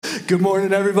Good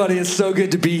morning, everybody. It's so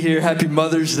good to be here. Happy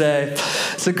Mother's Day.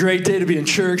 It's a great day to be in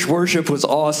church. Worship was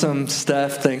awesome.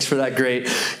 Steph, thanks for that great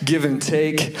give and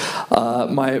take.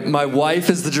 My wife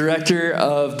is the director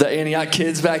of the Antioch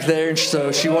Kids back there, and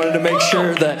so she wanted to make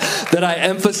sure that I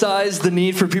emphasize the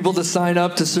need for people to sign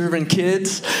up to serve in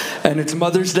kids, and it's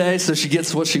Mother's Day, so she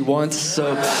gets what she wants.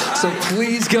 So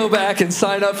please go back and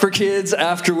sign up for kids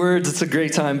afterwards. It's a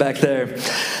great time back there.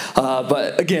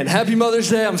 But again, happy Mother's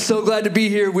Day. I'm so glad to be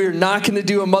here. We're not going to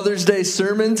do a Mother's Day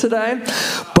sermon today,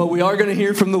 but we are going to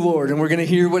hear from the Lord, and we're going to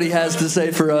hear what he has to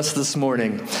say for us this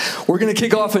morning. We're going to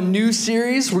kick off a new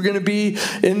series. We're going to be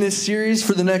in this series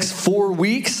for the next 4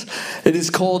 weeks. It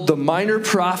is called The Minor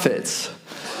Prophets.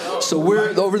 So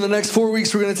over the next 4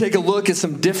 weeks, we're going to take a look at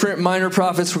some different minor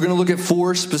prophets. We're going to look at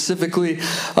 4 specifically.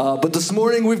 But this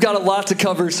morning, we've got a lot to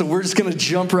cover, so we're just going to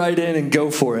jump right in and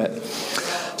go for it.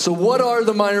 So what are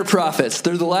the minor prophets?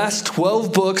 They're the last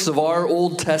 12 books of our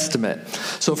Old Testament.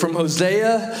 So from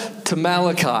Hosea to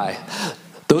Malachi.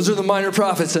 Those are the minor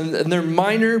prophets, and they're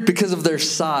minor because of their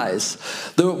size.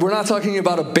 We're not talking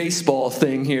about a baseball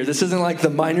thing here. This isn't like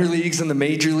the minor leagues and the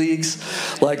major leagues.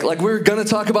 Like we're going to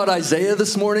talk about Isaiah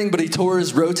this morning, but he tore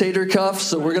his rotator cuff,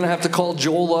 so we're going to have to call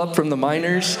Joel up from the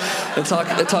minors and talk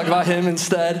about him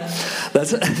instead.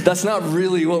 That's not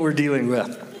really what we're dealing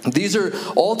with. These are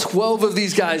all 12 of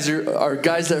these guys are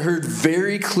guys that heard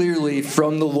very clearly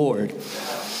from the Lord.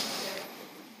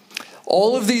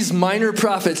 All of these minor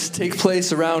prophets take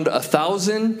place around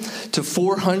 1,000 to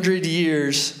 400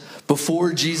 years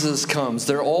before Jesus comes.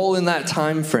 They're all in that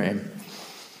time frame.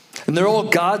 And they're all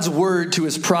God's word to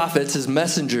his prophets, his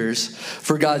messengers,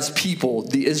 for God's people,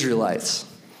 the Israelites.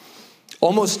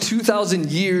 Almost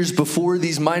 2,000 years before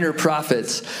these minor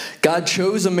prophets, God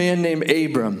chose a man named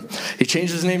Abram. He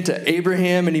changed his name to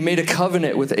Abraham, and he made a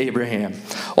covenant with Abraham.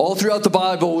 All throughout the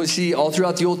Bible, all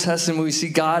throughout the Old Testament, we see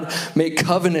God make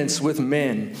covenants with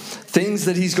men, things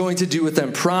that he's going to do with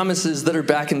them, promises that are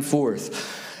back and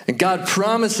forth. And God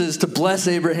promises to bless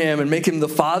Abraham and make him the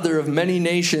father of many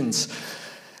nations.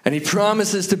 And he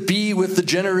promises to be with the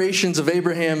generations of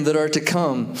Abraham that are to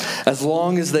come as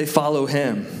long as they follow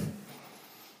him.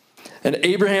 And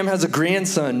Abraham has a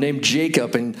grandson named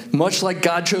Jacob, and much like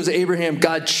God chose Abraham,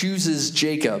 God chooses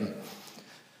Jacob.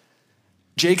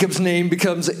 Jacob's name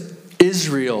becomes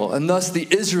Israel, and thus the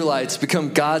Israelites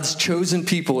become God's chosen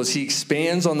people as he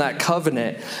expands on that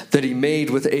covenant that he made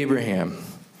with Abraham.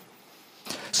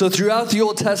 So throughout the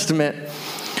Old Testament,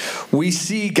 we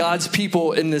see God's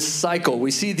people in this cycle.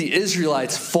 We see the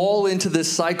Israelites fall into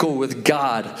this cycle with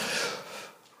God,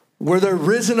 where they're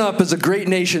risen up as a great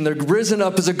nation, they're risen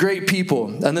up as a great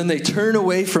people, and then they turn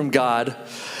away from God,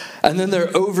 and then they're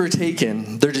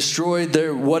overtaken, they're destroyed,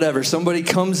 they're whatever. Somebody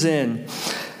comes in.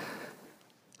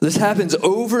 This happens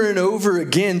over and over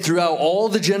again throughout all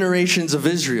the generations of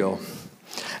Israel.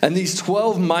 And these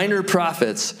 12 minor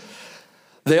prophets,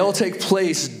 they all take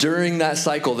place during that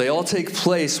cycle. They all take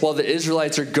place while the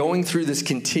Israelites are going through this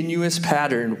continuous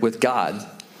pattern with God.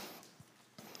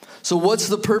 So what's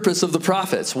the purpose of the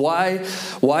prophets? Why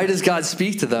does God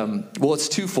speak to them? Well, it's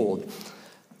twofold.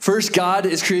 First, God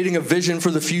is creating a vision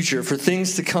for the future, for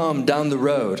things to come down the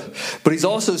road. But he's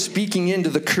also speaking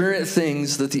into the current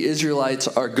things that the Israelites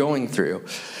are going through.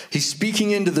 He's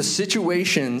speaking into the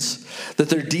situations that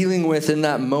they're dealing with in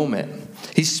that moment.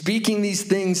 He's speaking these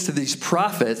things to these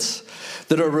prophets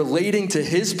that are relating to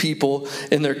his people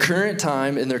in their current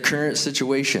time, in their current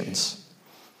situations.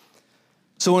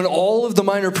 So in all of the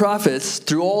minor prophets,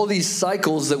 through all these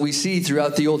cycles that we see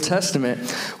throughout the Old Testament,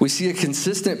 we see a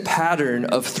consistent pattern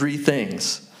of 3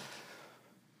 things.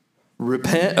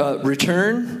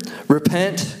 Return,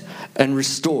 repent, and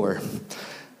restore.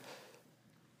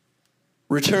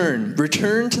 Return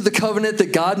to the covenant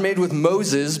that God made with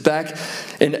Moses back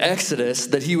in Exodus,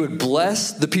 that he would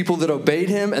bless the people that obeyed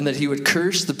him and that he would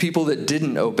curse the people that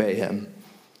didn't obey him.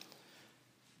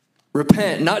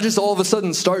 Repent, not just all of a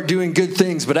sudden start doing good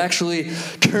things, but actually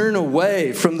turn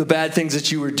away from the bad things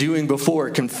that you were doing before.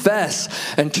 Confess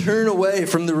and turn away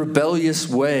from the rebellious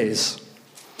ways.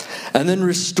 And then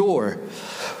restore.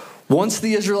 Once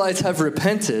the Israelites have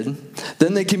repented,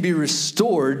 then they can be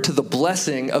restored to the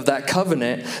blessing of that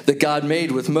covenant that God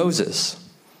made with Moses.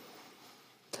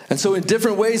 And so in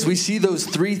different ways, we see those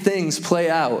 3 things play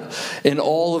out in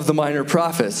all of the minor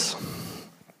prophets.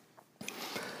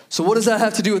 So what does that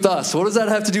have to do with us? What does that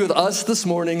have to do with us this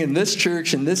morning in this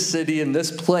church, in this city, in this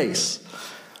place?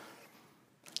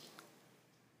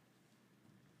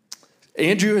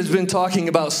 Andrew has been talking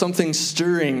about something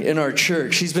stirring in our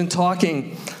church. He's been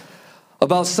talking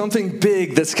about something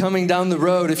big that's coming down the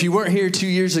road. If you weren't here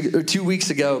 2 weeks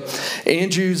ago,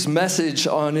 Andrew's message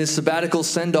on his sabbatical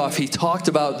send-off, he talked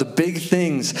about the big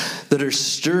things that are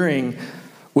stirring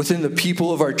within the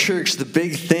people of our church, the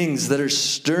big things that are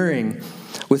stirring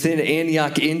within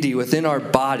Antioch, Indy, within our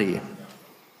body.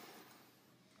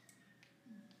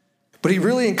 But he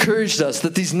really encouraged us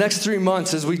that these next 3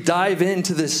 months, as we dive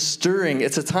into this stirring,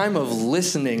 it's a time of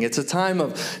listening. It's a time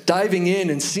of diving in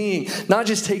and seeing, not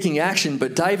just taking action,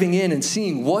 but diving in and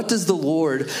seeing what does the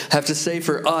Lord have to say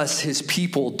for us, his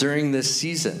people, during this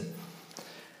season.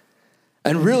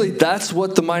 And really, that's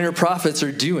what the minor prophets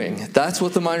are doing. That's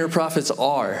what the minor prophets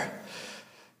are.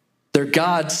 They're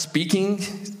God speaking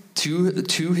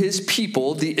to his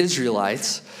people, the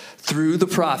Israelites, through the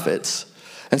prophets.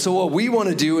 And so what we want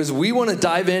to do is we want to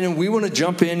dive in and we want to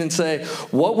jump in and say,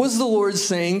 what was the Lord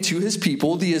saying to his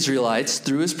people, the Israelites,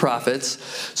 through his prophets,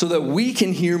 so that we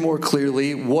can hear more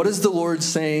clearly what is the Lord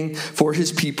saying for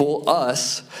his people,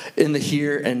 us, in the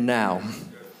here and now.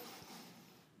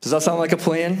 Does that sound like a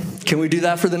plan? Can we do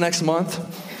that for the next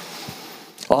month?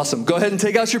 Awesome. Go ahead and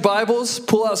take out your Bibles.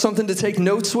 Pull out something to take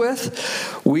notes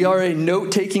with. We are a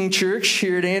note-taking church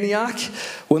here at Antioch.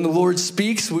 When the Lord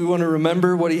speaks, we want to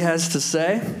remember what he has to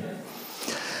say.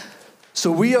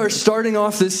 So we are starting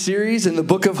off this series in the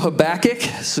book of Habakkuk.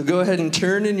 So go ahead and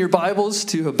turn in your Bibles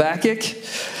to Habakkuk.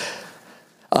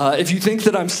 If you think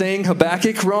that I'm saying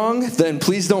Habakkuk wrong, then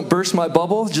please don't burst my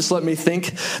bubble. Just let me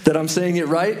think that I'm saying it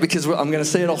right, because I'm going to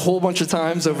say it a whole bunch of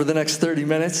times over the next 30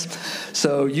 minutes.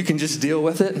 So you can just deal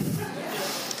with it.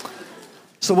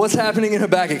 So what's happening in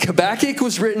Habakkuk? Habakkuk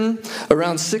was written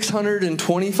around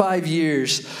 625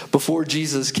 years before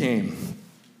Jesus came.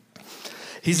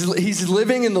 He's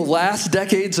living in the last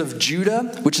decades of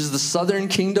Judah, which is the southern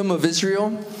kingdom of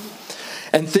Israel.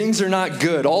 And things are not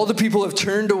good. All the people have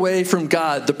turned away from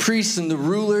God. The priests and the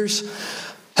rulers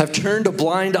have turned a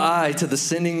blind eye to the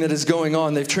sinning that is going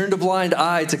on. They've turned a blind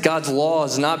eye to God's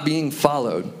laws not being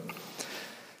followed.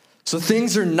 So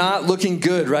things are not looking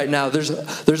good right now. There's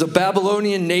a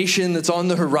Babylonian nation that's on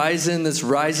the horizon, that's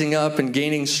rising up and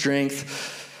gaining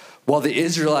strength, while the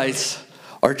Israelites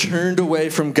are turned away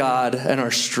from God and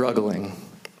are struggling.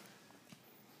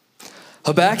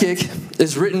 Habakkuk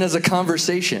is written as a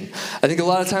conversation. I think a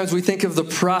lot of times we think of the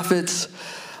prophets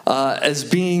as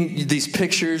being these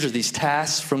pictures or these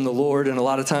tasks from the Lord, and a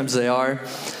lot of times they are.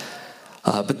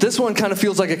 But this one kind of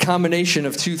feels like a combination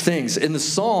of two things. In the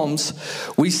Psalms,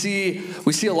 we see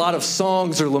a lot of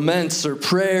songs or laments or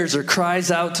prayers or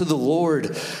cries out to the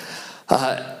Lord.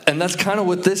 And that's kind of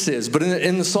what this is. But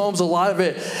in the Psalms, a lot of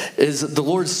it is the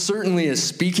Lord certainly is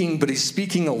speaking, but he's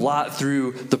speaking a lot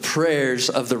through the prayers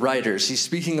of the writers. He's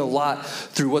speaking a lot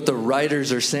through what the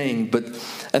writers are saying.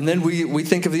 And then we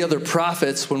think of the other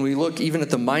prophets. When we look even at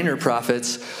the minor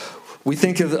prophets, we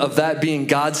think of that being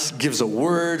God gives a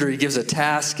word or he gives a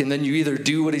task, and then you either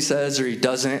do what he says or he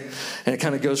doesn't, and it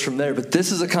kind of goes from there. But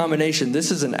this is a combination.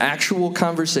 This is an actual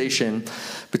conversation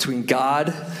between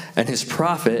God and his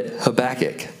prophet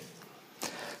Habakkuk.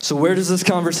 So where does this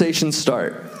conversation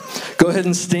start? Go ahead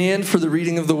and stand for the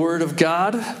reading of the word of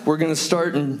God. We're going to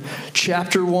start in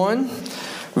chapter 1,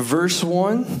 verse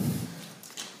 1.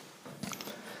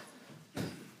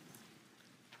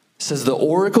 It says, the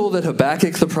oracle that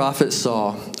Habakkuk the prophet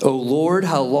saw, O Lord,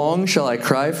 how long shall I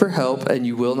cry for help and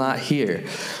you will not hear,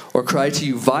 or cry to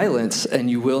you violence and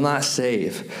you will not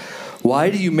save? Why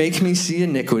do you make me see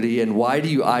iniquity, and why do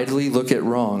you idly look at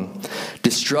wrong?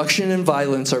 Destruction and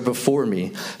violence are before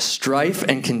me. Strife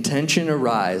and contention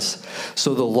arise.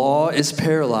 So the law is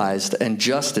paralyzed, and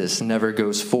justice never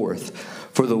goes forth.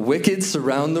 For the wicked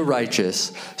surround the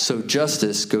righteous, so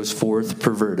justice goes forth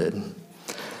perverted.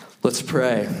 Let's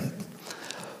pray.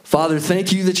 Father,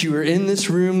 thank you that you are in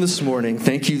this room this morning.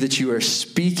 Thank you that you are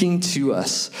speaking to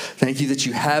us. Thank you that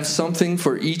you have something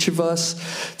for each of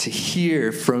us to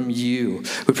hear from you.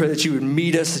 We pray that you would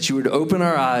meet us, that you would open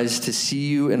our eyes to see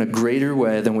you in a greater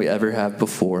way than we ever have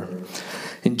before.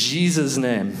 In Jesus'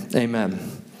 name, amen.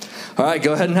 All right,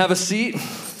 go ahead and have a seat.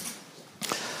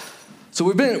 So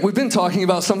we've been talking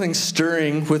about something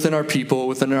stirring within our people,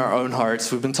 within our own hearts.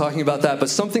 We've been talking about that, but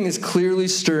something is clearly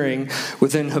stirring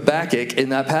within Habakkuk in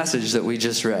that passage that we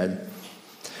just read.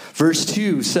 Verse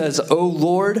 2 says, O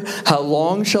Lord, how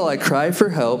long shall I cry for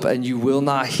help and you will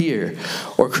not hear,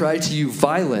 or cry to you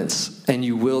violence and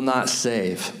you will not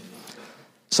save?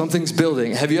 Something's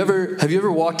building. Have you ever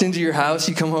walked into your house,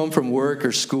 you come home from work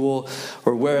or school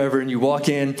or wherever, and you walk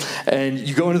in and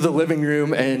you go into the living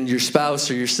room and your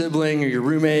spouse or your sibling or your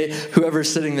roommate,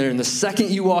 whoever's sitting there, and the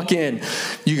second you walk in,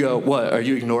 you go, what, are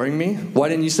you ignoring me? Why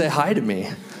didn't you say hi to me?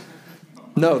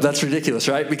 No, that's ridiculous,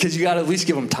 right? Because you got to at least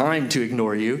give them time to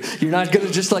ignore you. You're not going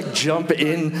to just like jump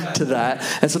into that.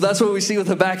 And so that's what we see with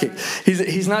Habakkuk.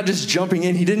 He's not just jumping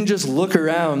in. He didn't just look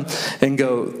around and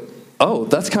go, oh,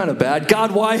 that's kind of bad.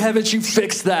 God, why haven't you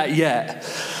fixed that yet?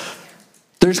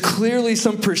 There's clearly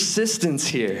some persistence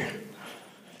here.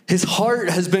 His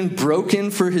heart has been broken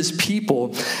for his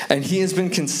people, and he has been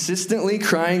consistently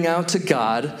crying out to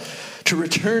God to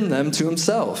return them to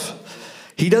himself.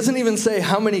 He doesn't even say,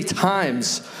 how many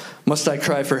times must I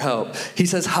cry for help? He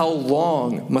says, how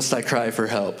long must I cry for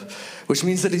help? Which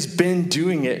means that he's been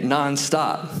doing it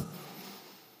nonstop.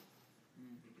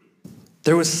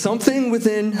 There was something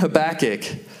within Habakkuk.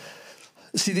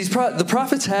 See, the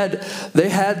prophets had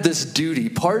this duty.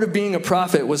 Part of being a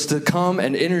prophet was to come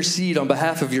and intercede on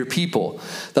behalf of your people.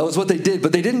 That was what they did.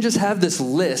 But they didn't just have this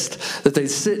list that they'd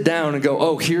sit down and go,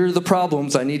 oh, here are the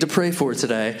problems I need to pray for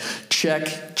today.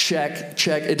 Check, check,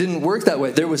 check. It didn't work that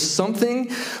way. There was something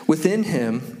within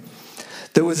him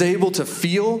that was able to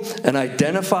feel and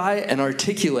identify and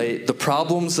articulate the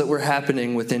problems that were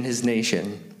happening within his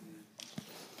nation.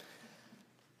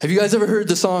 Have you guys ever heard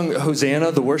the song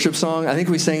Hosanna, the worship song? I think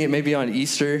we sang it maybe on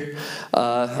Easter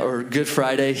or Good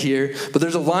Friday here. But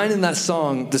there's a line in that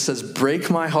song that says,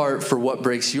 break my heart for what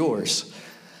breaks yours.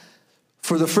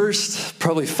 For the first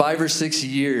probably 5 or 6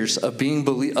 years of being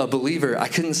a believer, I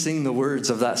couldn't sing the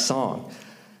words of that song.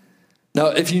 Now,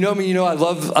 if you know me, you know I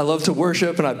love to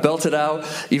worship, and I belt it out,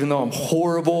 even though I'm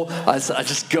horrible. I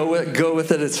just go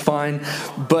with it. It's fine.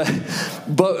 But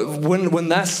when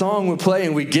that song would play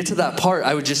and we'd get to that part,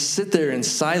 I would just sit there in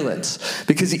silence,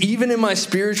 because even in my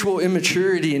spiritual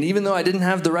immaturity, and even though I didn't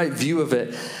have the right view of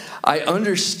it, I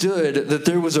understood that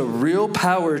there was a real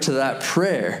power to that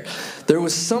prayer. There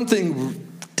was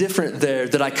something different there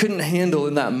that I couldn't handle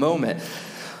in that moment.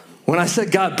 When I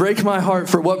said, God, break my heart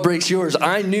for what breaks yours,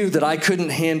 I knew that I couldn't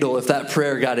handle if that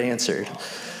prayer got answered.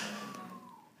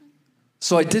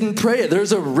 So I didn't pray it.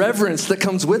 There's a reverence that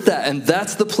comes with that. And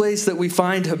that's the place that we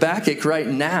find Habakkuk right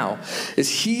now,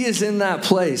 is he is in that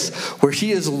place where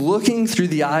he is looking through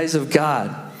the eyes of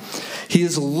God. He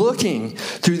is looking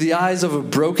through the eyes of a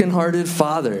brokenhearted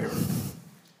father.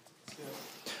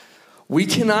 We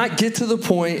cannot get to the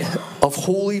point of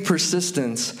holy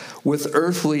persistence with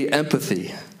earthly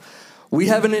empathy. We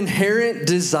have an inherent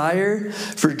desire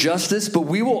for justice, but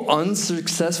we will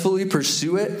unsuccessfully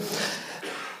pursue it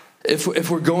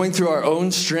if we're going through our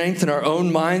own strength and our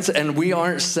own minds, and we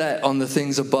aren't set on the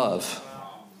things above.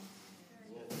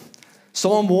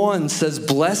 Psalm 1 says,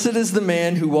 blessed is the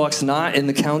man who walks not in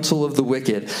the counsel of the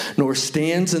wicked, nor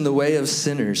stands in the way of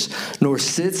sinners, nor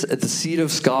sits at the seat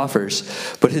of scoffers.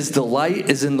 But his delight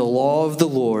is in the law of the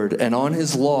Lord, and on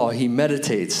his law he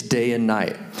meditates day and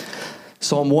night.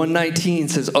 Psalm 119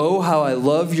 says, oh, how I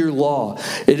love your law.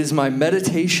 It is my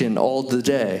meditation all the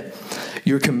day.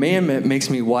 Your commandment makes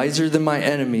me wiser than my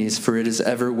enemies, for it is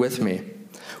ever with me.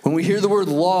 When we hear the word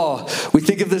law, we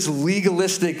think of this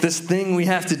legalistic, this thing we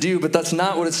have to do, but that's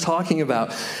not what it's talking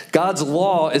about. God's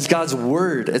law is God's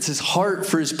word. It's his heart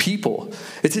for his people.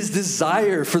 It's his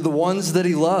desire for the ones that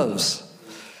he loves.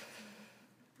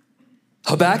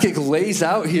 Habakkuk lays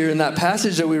out here in that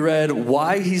passage that we read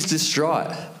why he's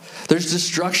distraught. There's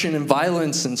destruction and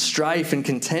violence and strife and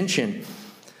contention.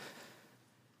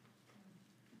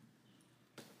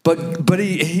 But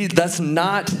he that's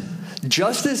not,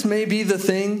 justice may be the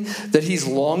thing that he's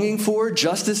longing for.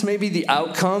 Justice may be the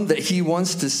outcome that he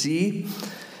wants to see.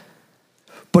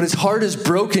 But his heart is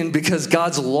broken because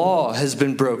God's law has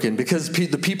been broken, because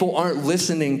the people aren't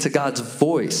listening to God's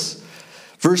voice.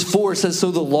 Verse 4 says, so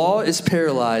the law is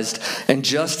paralyzed and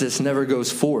justice never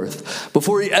goes forth.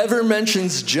 Before he ever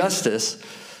mentions justice,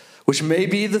 which may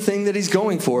be the thing that he's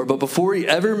going for, but before he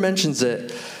ever mentions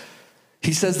it,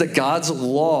 he says that God's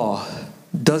law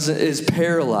is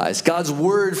paralyzed. God's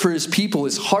word for his people,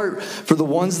 his heart for the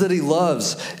ones that he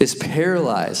loves, is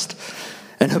paralyzed.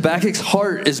 And Habakkuk's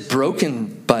heart is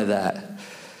broken by that.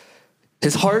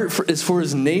 His heart is for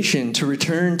his nation to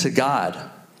return to God.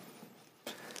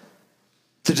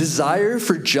 The desire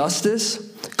for justice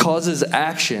causes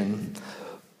action,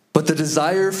 but the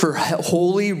desire for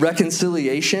holy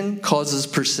reconciliation causes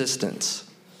persistence.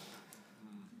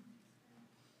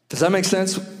 Does that make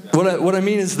sense? What I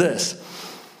mean is this.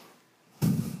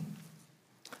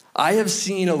 I have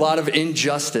seen a lot of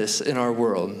injustice in our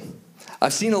world.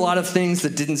 I've seen a lot of things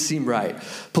that didn't seem right,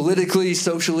 politically,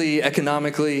 socially,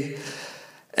 economically.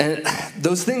 And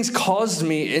those things caused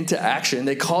me into action.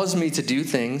 They caused me to do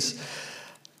things.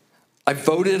 I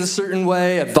voted a certain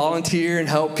way. I volunteer and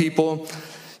help people,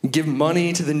 give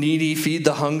money to the needy, feed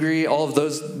the hungry. All of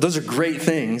those are great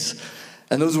things.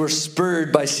 And those were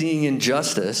spurred by seeing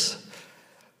injustice.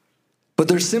 but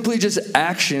they're simply just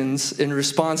actions in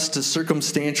response to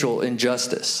circumstantial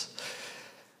injustice.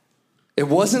 It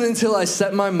wasn't until I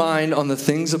set my mind on the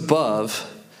things above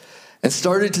and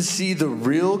started to see the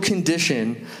real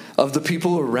condition of the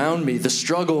people around me, the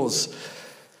struggles,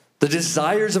 the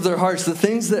desires of their hearts, the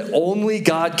things that only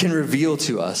God can reveal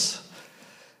to us.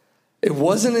 It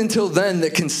wasn't until then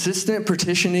that consistent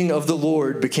petitioning of the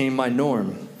Lord became my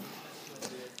norm.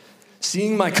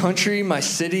 Seeing my country, my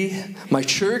city, my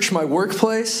church, my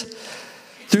workplace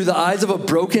through the eyes of a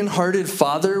broken-hearted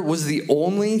father was the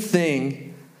only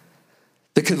thing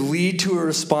that could lead to a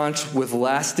response with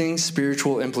lasting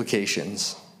spiritual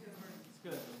implications.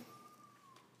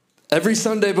 Every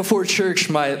Sunday before church,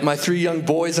 my 3 young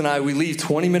boys and I, we leave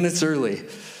 20 minutes early.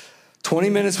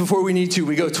 20 minutes before we need to,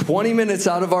 we go 20 minutes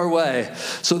out of our way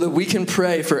so that we can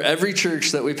pray for every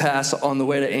church that we pass on the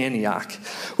way to Antioch.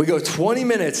 We go 20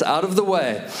 minutes out of the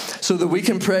way so that we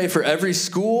can pray for every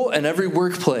school and every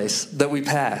workplace that we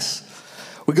pass.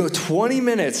 We go 20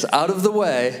 minutes out of the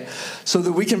way so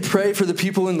that we can pray for the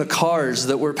people in the cars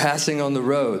that we're passing on the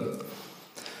road.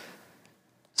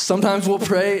 Sometimes we'll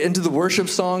pray into the worship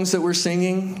songs that we're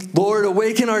singing. Lord,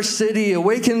 awaken our city,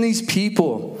 awaken these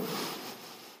people.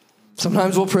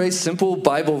 Sometimes we'll pray simple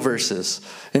Bible verses.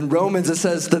 In Romans, it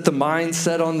says that the mind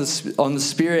set on the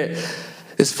Spirit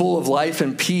is full of life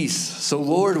and peace. So,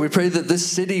 Lord, we pray that this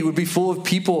city would be full of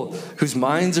people whose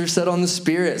minds are set on the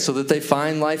Spirit so that they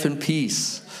find life and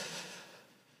peace.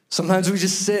 Sometimes we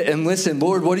just sit and listen.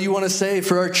 Lord, what do you want to say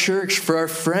for our church, for our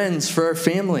friends, for our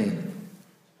family?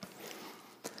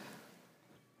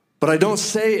 But I don't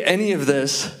say any of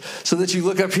this so that you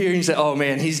look up here and you say, oh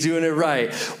man, he's doing it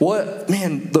right. What?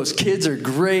 Man, those kids are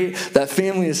great. That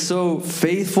family is so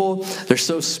faithful. They're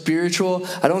so spiritual.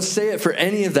 I don't say it for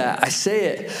any of that. I say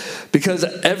it because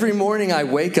every morning I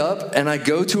wake up and I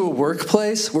go to a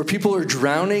workplace where people are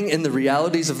drowning in the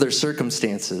realities of their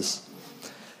circumstances.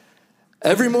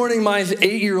 Every morning my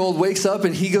 8-year-old wakes up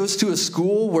and he goes to a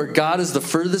school where God is the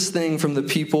furthest thing from the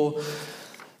people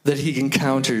that he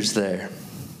encounters there.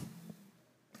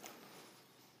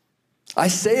 I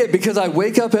say it because I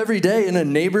wake up every day in a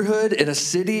neighborhood, in a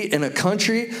city, in a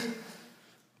country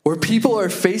where people are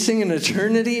facing an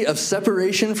eternity of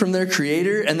separation from their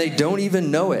Creator and they don't even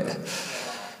know it.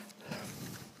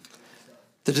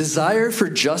 The desire for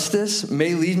justice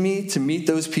may lead me to meet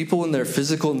those people in their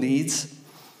physical needs,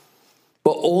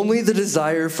 but only the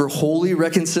desire for holy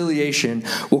reconciliation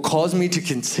will cause me to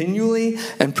continually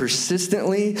and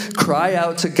persistently cry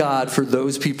out to God for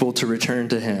those people to return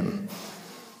to Him.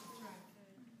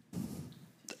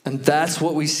 And that's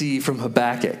what we see from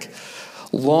Habakkuk.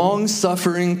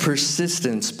 Long-suffering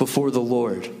persistence before the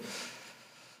Lord.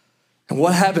 And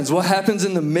what happens? What happens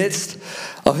in the midst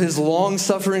of his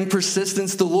long-suffering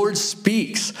persistence? The Lord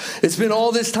speaks. It's been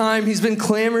all this time. He's been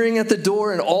clamoring at the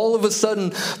door, and all of a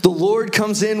sudden, the Lord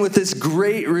comes in with this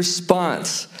great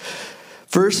response.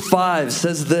 Verse 5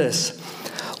 says this,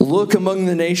 "Look among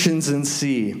the nations and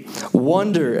see.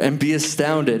 Wonder and be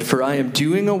astounded, for I am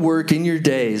doing a work in your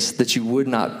days that you would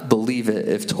not believe it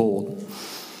if told."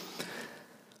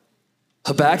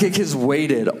 Habakkuk has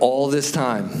waited all this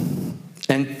time.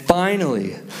 And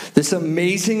finally, this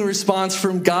amazing response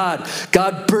from God.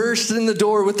 God bursts in the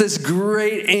door with this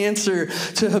great answer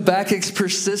to Habakkuk's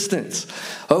persistence.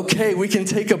 Okay, we can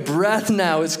take a breath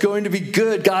now. It's going to be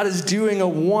good. God is doing a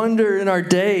wonder in our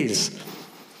days.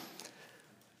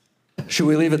 Should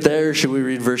we leave it there or should we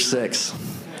read verse 6?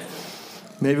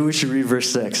 Maybe we should read verse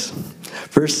 6.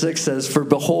 Verse 6 says, "For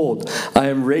behold, I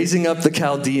am raising up the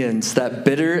Chaldeans, that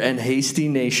bitter and hasty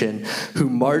nation, who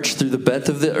march through the breadth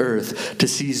of the earth to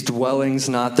seize dwellings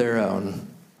not their own."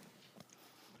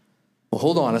 Well,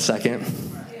 hold on a second.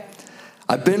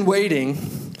 I've been waiting.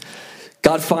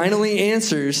 God finally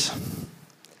answers.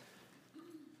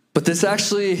 But this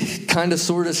actually kind of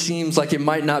sort of seems like it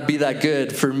might not be that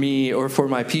good for me or for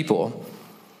my people.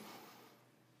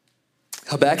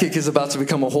 Habakkuk is about to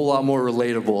become a whole lot more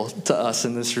relatable to us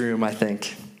in this room, I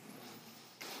think.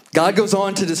 God goes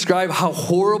on to describe how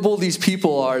horrible these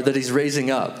people are that he's raising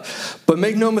up. But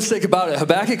make no mistake about it,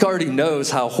 Habakkuk already knows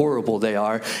how horrible they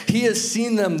are. He has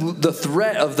seen them, the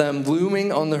threat of them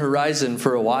looming on the horizon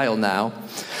for a while now.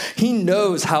 He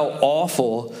knows how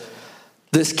awful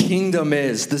this kingdom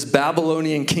is, this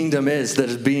Babylonian kingdom is that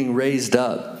is being raised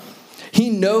up. He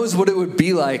knows what it would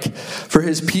be like for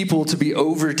his people to be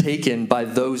overtaken by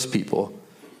those people.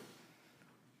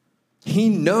 He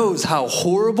knows how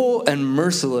horrible and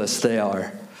merciless they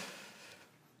are.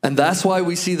 And that's why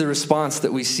we see the response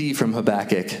that we see from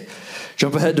Habakkuk.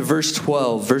 Jump ahead to verse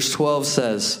 12. Verse 12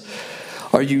 says,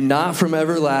 Are you not from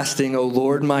everlasting, O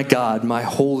Lord my God, my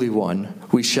Holy One?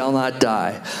 We shall not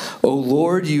die. O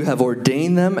Lord, you have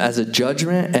ordained them as a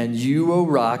judgment, and you, O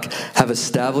Rock, have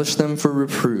established them for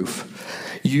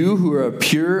reproof. You who are of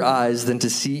purer eyes than to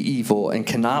see evil and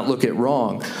cannot look at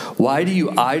wrong, why do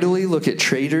you idly look at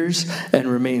traitors and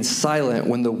remain silent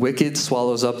when the wicked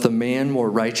swallows up the man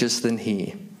more righteous than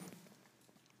he?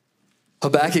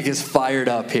 Habakkuk is fired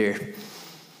up here.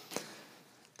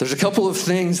 There's a couple of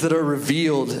things that are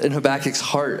revealed in Habakkuk's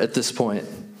heart at this point.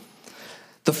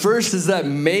 The first is that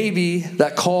maybe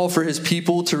that call for his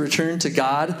people to return to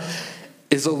God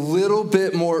is a little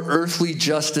bit more earthly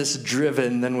justice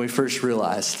driven than we first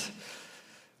realized.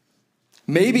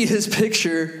 Maybe his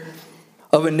picture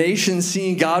of a nation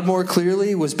seeing God more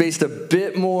clearly was based a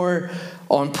bit more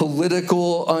on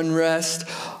political unrest,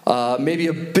 maybe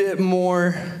a bit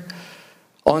more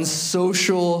on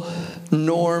social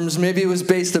norms. Maybe it was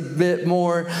based a bit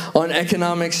more on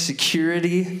economic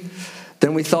security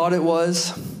than we thought it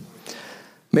was.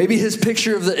 Maybe his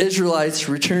picture of the Israelites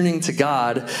returning to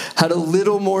God had a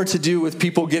little more to do with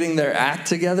people getting their act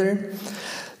together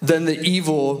than the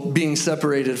evil being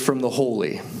separated from the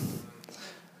holy.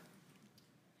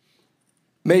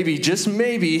 Maybe, just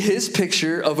maybe, his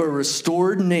picture of a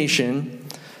restored nation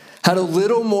had a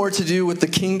little more to do with the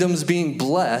kingdoms being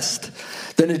blessed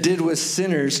than it did with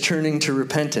sinners turning to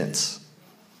repentance.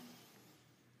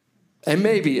 And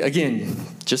maybe, again,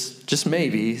 just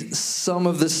maybe, some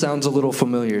of this sounds a little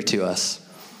familiar to us.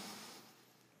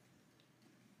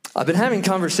 I've been having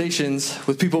conversations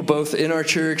with people both in our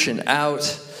church and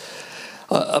out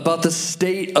about the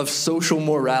state of social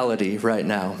morality right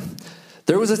now.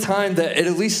 There was a time that it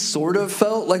at least sort of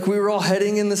felt like we were all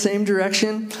heading in the same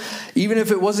direction. Even if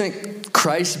it wasn't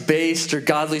Christ-based or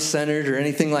godly-centered or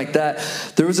anything like that,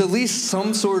 there was at least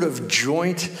some sort of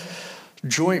joint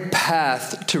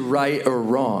path to right or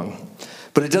wrong.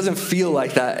 But it doesn't feel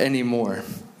like that anymore.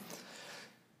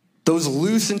 Those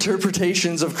loose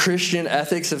interpretations of Christian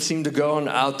ethics have seemed to go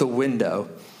out the window.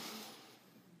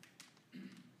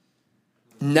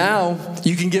 Now,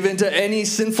 you can give in to any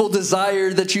sinful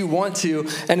desire that you want to,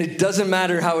 and it doesn't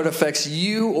matter how it affects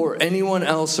you or anyone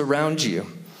else around you.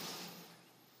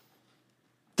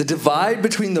 The divide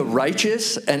between the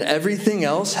righteous and everything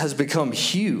else has become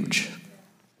huge.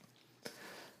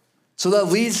 So that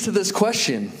leads to this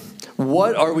question: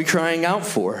 what are we crying out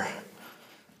for?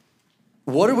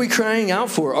 What are we crying out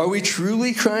for? Are we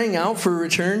truly crying out for a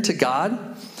return to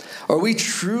God? Are we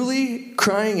truly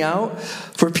crying out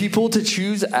for people to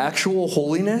choose actual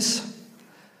holiness?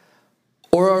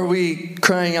 Or are we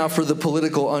crying out for the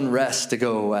political unrest to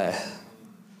go away?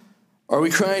 Are we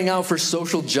crying out for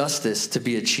social justice to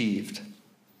be achieved?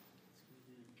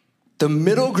 The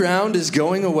middle ground is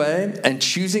going away, and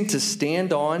choosing to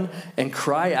stand on and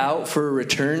cry out for a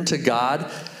return to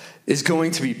God is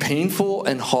going to be painful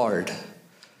and hard.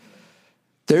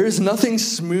 There is nothing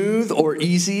smooth or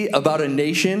easy about a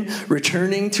nation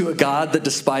returning to a God that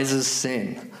despises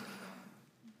sin.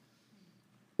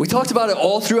 We talked about it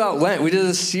all throughout Lent. We did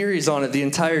a series on it the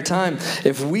entire time.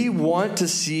 If we want to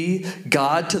see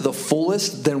God to the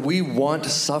fullest, then we want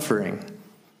suffering.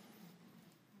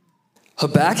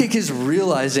 Habakkuk is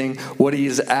realizing what he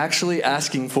is actually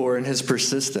asking for in his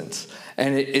persistence,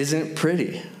 and it isn't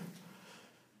pretty.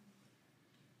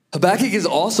 Habakkuk is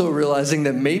also realizing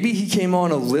that maybe he came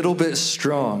on a little bit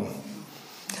strong.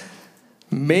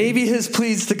 Maybe his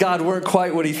pleas to God weren't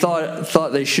quite what he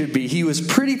thought they should be. He was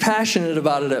pretty passionate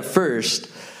about it at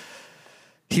first.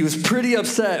 He was pretty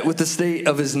upset with the state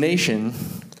of his nation.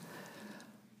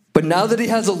 But now that he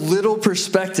has a little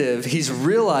perspective, he's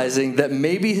realizing that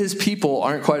maybe his people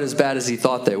aren't quite as bad as he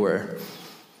thought they were.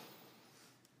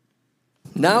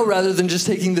 Now, rather than just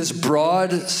taking this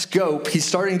broad scope, he's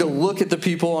starting to look at the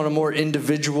people on a more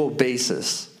individual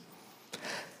basis.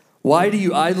 Why do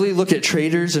you idly look at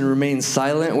traitors and remain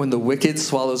silent when the wicked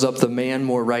swallows up the man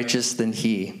more righteous than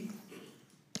he?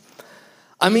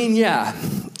 I mean, yeah,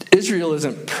 Israel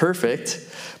isn't perfect,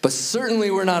 but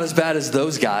certainly we're not as bad as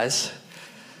those guys.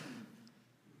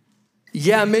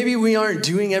 Yeah, maybe we aren't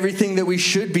doing everything that we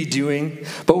should be doing,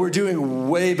 but we're doing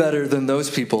way better than those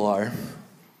people are.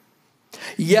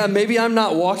 Yeah, maybe I'm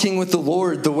not walking with the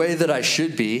Lord the way that I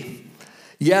should be.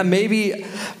 Yeah, maybe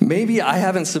I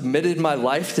haven't submitted my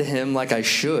life to him like I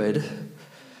should,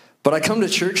 but I come to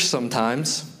church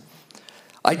sometimes.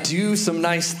 I do some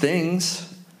nice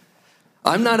things.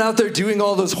 I'm not out there doing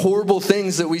all those horrible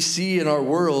things that we see in our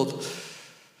world.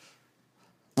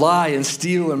 Lie and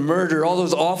steal and murder, all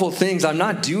those awful things. I'm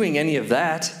not doing any of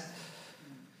that.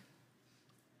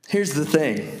 Here's the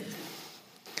thing.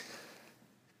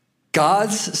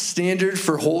 God's standard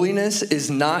for holiness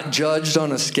is not judged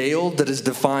on a scale that is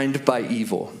defined by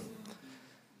evil.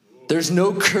 There's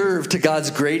no curve to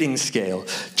God's grading scale.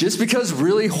 Just because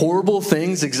really horrible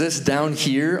things exist down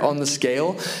here on the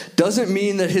scale doesn't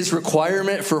mean that his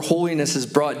requirement for holiness is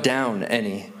brought down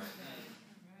any.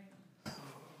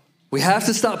 We have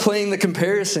to stop playing the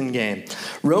comparison game.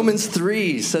 Romans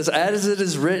 3 says, as it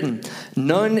is written,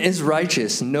 none is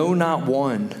righteous, no, not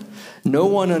one. No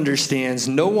one understands,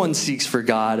 no one seeks for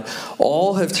God.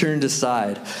 All have turned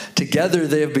aside. Together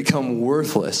they have become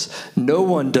worthless. No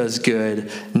one does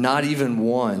good, not even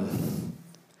one.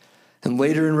 And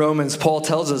later in Romans, Paul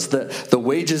tells us that the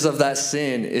wages of that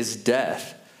sin is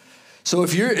death. So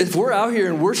if we're out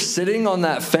here and we're sitting on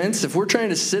that fence, if we're trying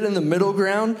to sit in the middle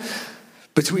ground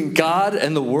between God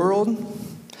and the world,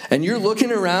 and you're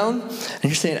looking around and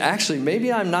you're saying, actually,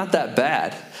 maybe I'm not that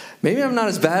bad. Maybe I'm not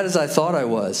as bad as I thought I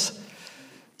was.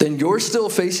 Then you're still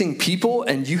facing people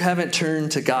and you haven't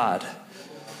turned to God.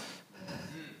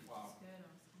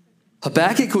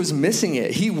 Habakkuk was missing it.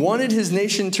 He wanted his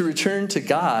nation to return to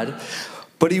God,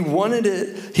 but he wanted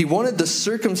the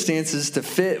circumstances to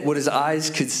fit what his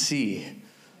eyes could see.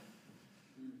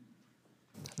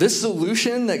 This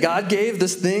solution that God gave,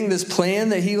 this plan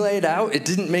that he laid out, it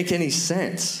didn't make any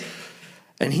sense.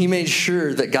 And he made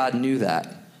sure that God knew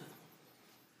that.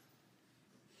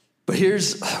 But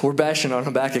we're bashing on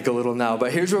Habakkuk a little now,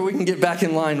 but here's where we can get back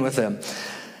in line with him.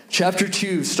 Chapter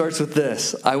 2 starts with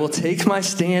this: I will take my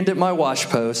stand at my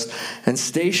watchpost and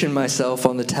station myself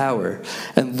on the tower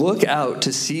and look out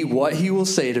to see what he will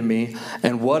say to me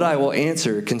and what I will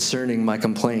answer concerning my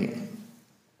complaint.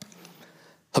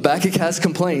 Habakkuk has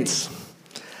complaints.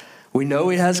 We know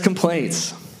he has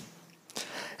complaints.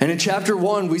 And in chapter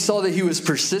 1, we saw that he was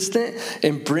persistent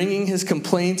in bringing his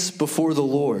complaints before the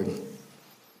Lord.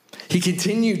 He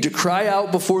continued to cry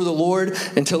out before the Lord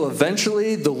until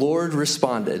eventually the Lord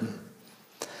responded.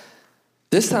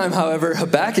 This time, however,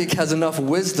 Habakkuk has enough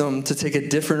wisdom to take a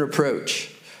different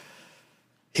approach.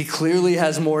 He clearly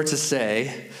has more to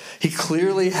say. He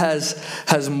clearly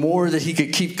has more that he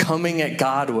could keep coming at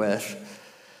God with.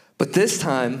 But this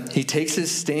time, he takes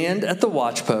his stand at the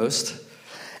watchpost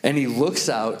and he looks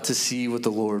out to see what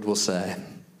the Lord will say.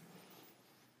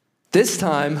 This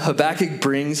time, Habakkuk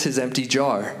brings his empty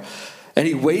jar, and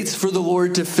he waits for the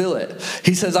Lord to fill it.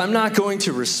 He says, I'm not going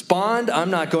to respond, I'm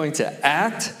not going to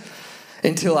act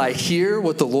until I hear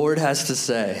what the Lord has to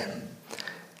say.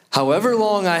 However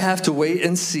long I have to wait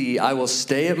and see, I will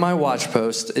stay at my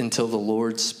watchpost until the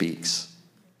Lord speaks.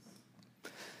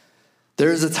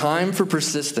 There is a time for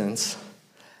persistence,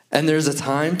 and there's a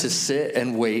time to sit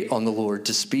and wait on the Lord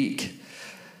to speak.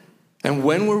 And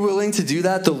when we're willing to do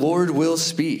that, the Lord will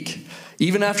speak.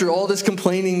 Even after all this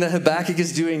complaining that Habakkuk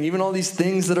is doing, even all these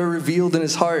things that are revealed in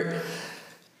his heart,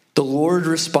 the Lord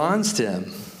responds to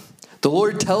him. The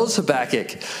Lord tells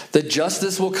Habakkuk that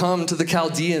justice will come to the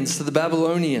Chaldeans, to the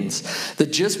Babylonians,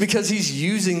 that just because he's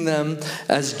using them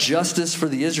as justice for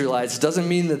the Israelites doesn't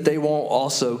mean that they won't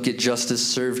also get justice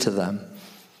served to them.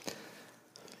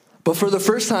 But for the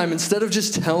first time, instead of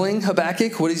just telling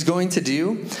Habakkuk what he's going to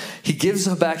do, he gives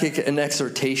Habakkuk an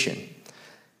exhortation.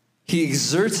 He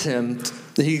exhorts him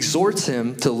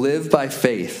to live by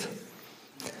faith.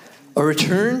 A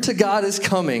return to God is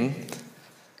coming,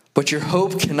 but your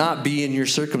hope cannot be in your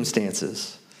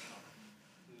circumstances.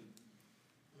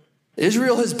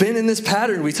 Israel has been in this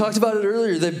pattern. We talked about it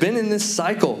earlier. They've been in this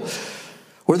cycle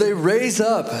where they raise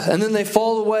up and then they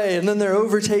fall away and then they're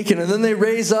overtaken, and then they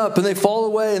raise up and they fall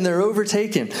away and they're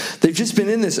overtaken. They've just been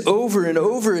in this over and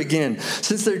over again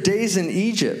since their days in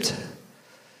Egypt.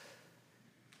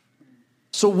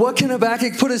 So what can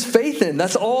Habakkuk put his faith in?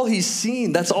 That's all he's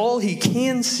seen. That's all he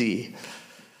can see.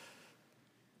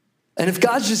 And if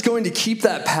God's just going to keep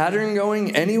that pattern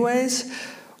going anyways,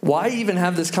 why even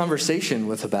have this conversation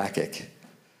with Habakkuk?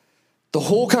 The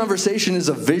whole conversation is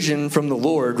a vision from the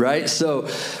Lord, right? So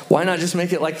why not just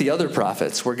make it like the other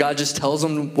prophets, where God just tells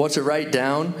them what to write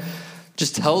down,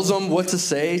 just tells them what to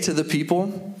say to the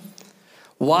people?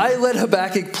 Why let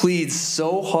Habakkuk plead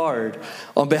so hard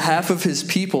on behalf of his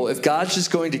people if God's just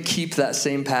going to keep that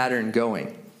same pattern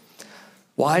going?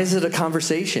 Why is it a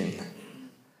conversation?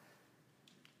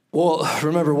 Well,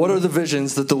 remember, what are the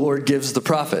visions that the Lord gives the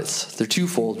prophets? They're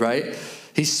twofold, right?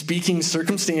 He's speaking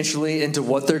circumstantially into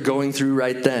what they're going through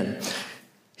right then.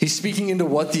 He's speaking into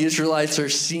what the Israelites are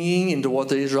seeing, into what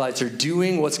the Israelites are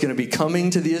doing, what's going to be coming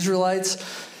to the Israelites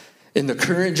in the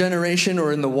current generation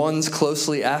or in the ones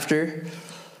closely after.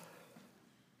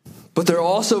 But they're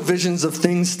also visions of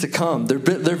things to come. They're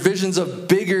visions of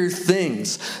bigger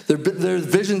things. They're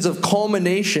visions of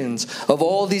culminations of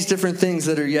all these different things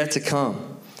that are yet to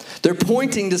come. They're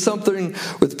pointing to something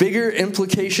with bigger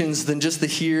implications than just the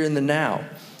here and the now.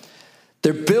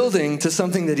 They're building to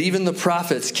something that even the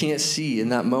prophets can't see in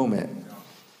that moment.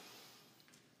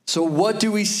 So what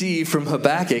do we see from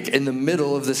Habakkuk in the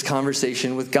middle of this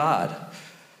conversation with God?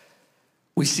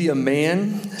 We see a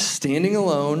man standing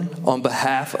alone on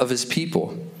behalf of his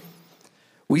people.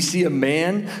 We see a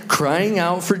man crying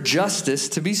out for justice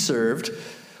to be served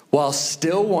while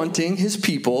still wanting his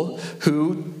people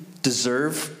who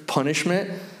deserve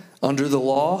punishment under the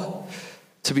law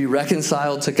to be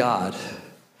reconciled to God.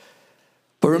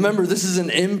 But remember, this is an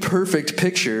imperfect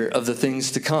picture of the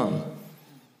things to come.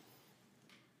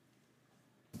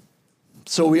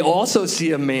 So we also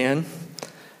see a man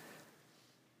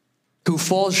who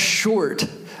falls short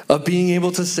of being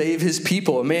able to save his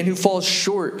people, a man who falls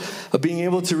short of being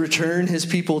able to return his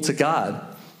people to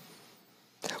God.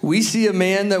 We see a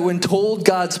man that when told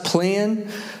God's plan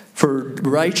for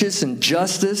righteous and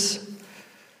justice,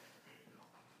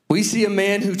 we see a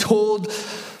man who told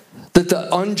that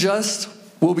the unjust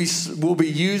will be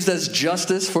used as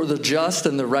justice for the just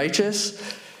and the righteous.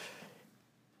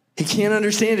 He can't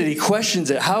understand it. He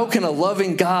questions it. How can a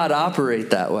loving God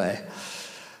operate that way?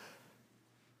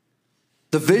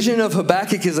 The vision of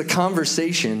Habakkuk is a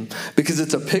conversation because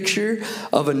it's a picture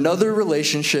of another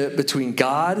relationship between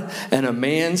God and a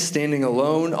man standing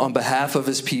alone on behalf of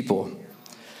his people.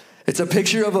 It's a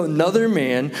picture of another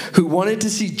man who wanted to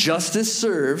see justice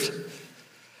served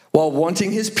while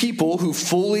wanting his people who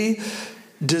fully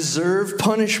deserve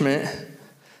punishment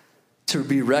to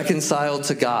be reconciled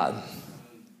to God.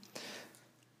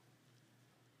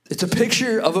 It's a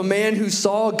picture of a man who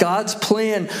saw God's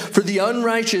plan for the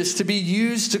unrighteous to be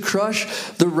used to crush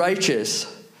the righteous.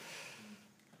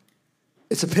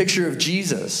 It's a picture of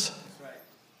Jesus.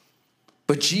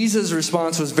 But Jesus'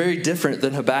 response was very different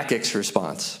than Habakkuk's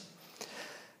response.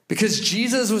 Because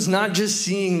Jesus was not just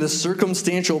seeing the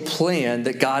circumstantial plan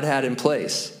that God had in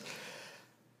place.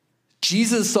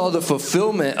 Jesus saw the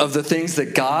fulfillment of the things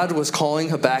that God was calling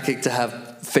Habakkuk to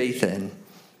have faith in.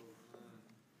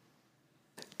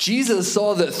 Jesus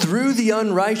saw that through the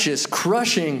unrighteous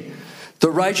crushing the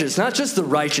righteous, not just the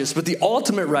righteous, but the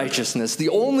ultimate righteousness, the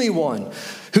only one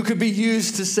who could be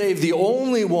used to save, the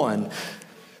only one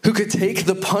who could take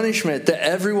the punishment that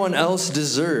everyone else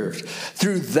deserved.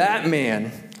 Through that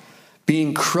man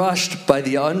being crushed by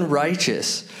the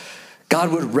unrighteous, God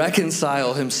would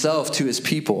reconcile himself to his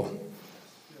people.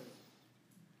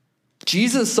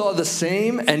 Jesus saw the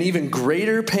same and even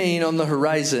greater pain on the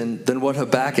horizon than what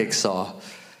Habakkuk saw.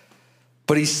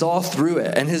 But he saw through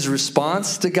it, and his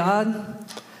response to God,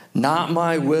 not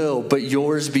my will, but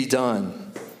yours be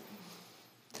done.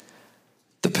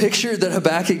 The picture that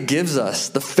Habakkuk gives us,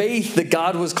 the faith that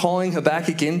God was calling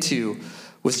Habakkuk into,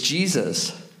 was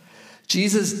Jesus.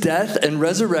 Jesus' death and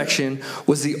resurrection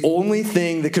was the only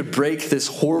thing that could break this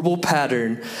horrible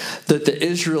pattern that the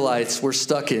Israelites were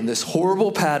stuck in, this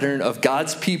horrible pattern of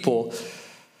God's people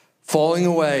falling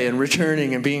away and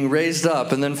returning and being raised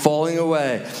up and then falling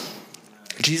away.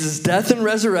 Jesus' death and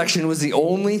resurrection was the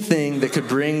only thing that could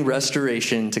bring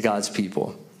restoration to God's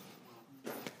people.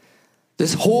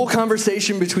 This whole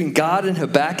conversation between God and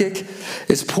Habakkuk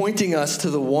is pointing us to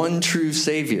the one true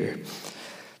Savior,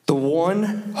 the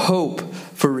one hope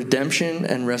for redemption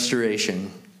and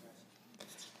restoration.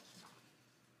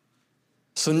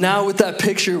 So now with that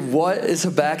picture, what is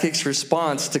Habakkuk's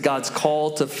response to God's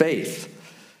call to faith?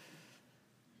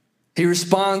 He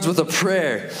responds with a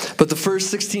prayer, but the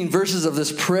first 16 verses of this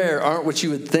prayer aren't what you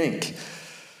would think.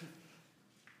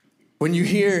 When you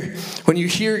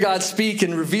hear God speak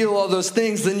and reveal all those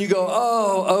things, then you go,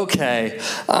 oh, okay,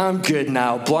 I'm good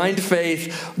now. Blind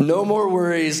faith, no more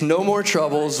worries, no more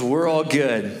troubles, we're all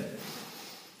good.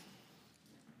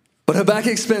 But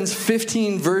Habakkuk spends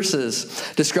 15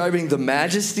 verses describing the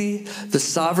majesty, the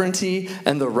sovereignty,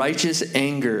 and the righteous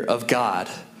anger of God.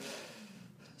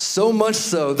 So much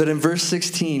so that in verse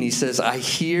 16 he says, I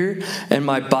hear and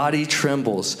my body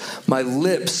trembles. My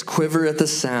lips quiver at the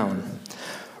sound.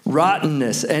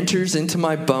 Rottenness enters into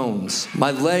my bones.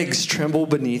 My legs tremble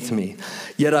beneath me.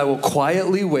 Yet I will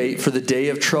quietly wait for the day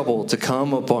of trouble to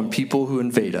come upon people who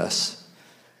invade us.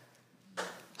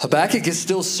 Habakkuk is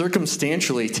still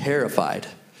circumstantially terrified.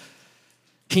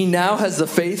 He now has the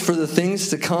faith for the things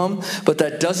to come, but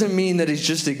that doesn't mean that he's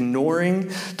just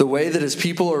ignoring the way that his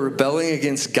people are rebelling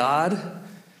against God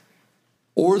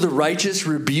or the righteous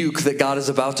rebuke that God is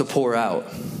about to pour out.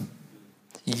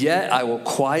 Yet I will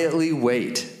quietly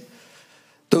wait.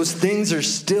 Those things are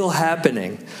still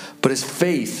happening, but his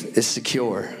faith is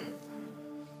secure.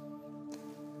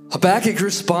 Habakkuk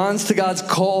responds to God's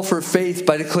call for faith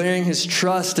by declaring his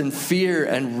trust and fear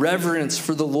and reverence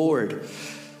for the Lord.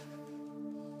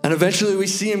 And eventually we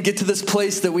see him get to this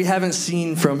place that we haven't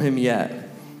seen from him yet.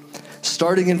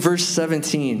 Starting in verse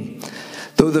 17.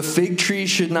 Though the fig tree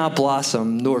should not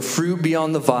blossom, nor fruit be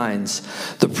on the vines,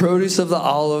 the produce of the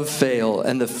olive fail,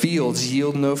 and the fields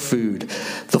yield no food,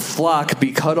 the flock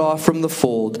be cut off from the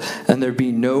fold, and there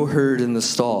be no herd in the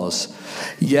stalls.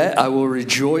 Yet I will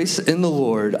rejoice in the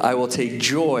Lord, I will take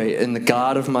joy in the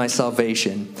God of my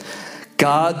salvation.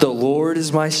 God, the Lord,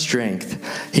 is my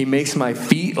strength. He makes my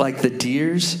feet like the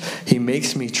deer's. He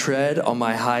makes me tread on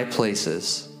my high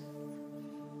places.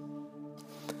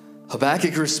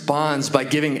 Habakkuk responds by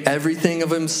giving everything of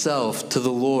himself to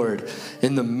the Lord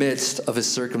in the midst of his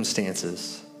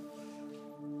circumstances.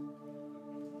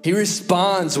 He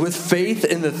responds with faith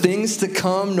in the things to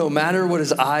come, no matter what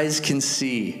his eyes can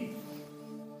see.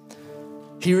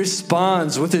 He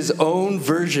responds with his own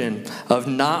version of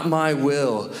not my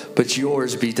will, but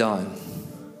yours be done.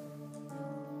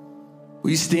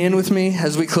 Will you stand with me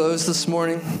as we close this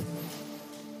morning?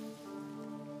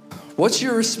 What's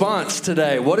your response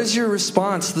today? What is your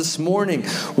response this morning?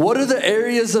 What are the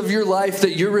areas of your life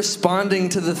that you're responding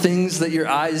to the things that your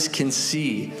eyes can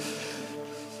see?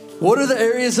 What are the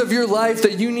areas of your life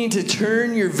that you need to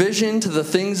turn your vision to the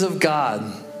things of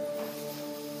God?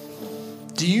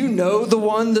 Do you know the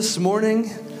one this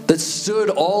morning that stood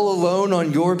all alone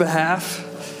on your behalf?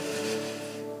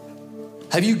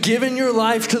 Have you given your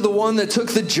life to the one that took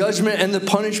the judgment and the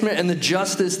punishment and the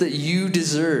justice that you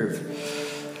deserve?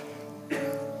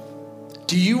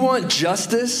 Do you want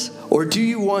justice or do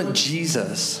you want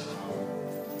Jesus?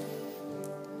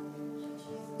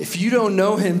 If you don't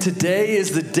know him, today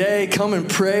is the day. Come and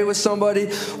pray with somebody.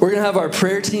 We're going to have our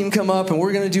prayer team come up and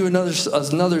we're going to do another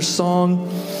song.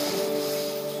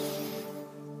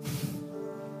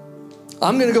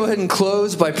 I'm going to go ahead and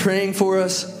close by praying for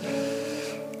us.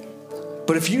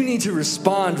 But if you need to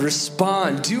respond.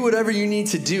 Do whatever you need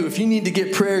to do. If you need to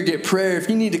get prayer, get prayer. If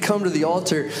you need to come to the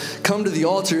altar, come to the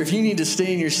altar. If you need to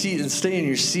stay in your seat, then stay in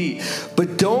your seat.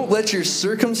 But don't let your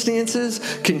circumstances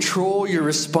control your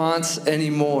response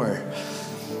anymore.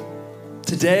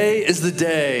 Today is the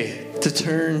day to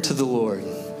turn to the Lord.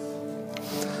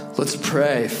 Let's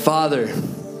pray. Father,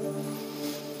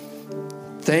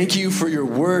 thank you for your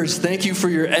words. Thank you for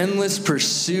your endless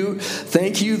pursuit.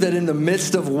 Thank you that in the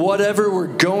midst of whatever we're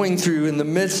going through, in the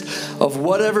midst of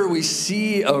whatever we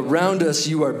see around us,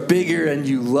 you are bigger and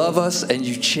you love us and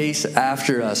you chase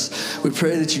after us. We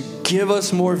pray that you give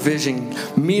us more vision.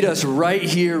 Meet us right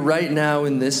here, right now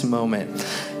in this moment.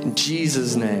 In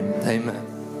Jesus' name, amen.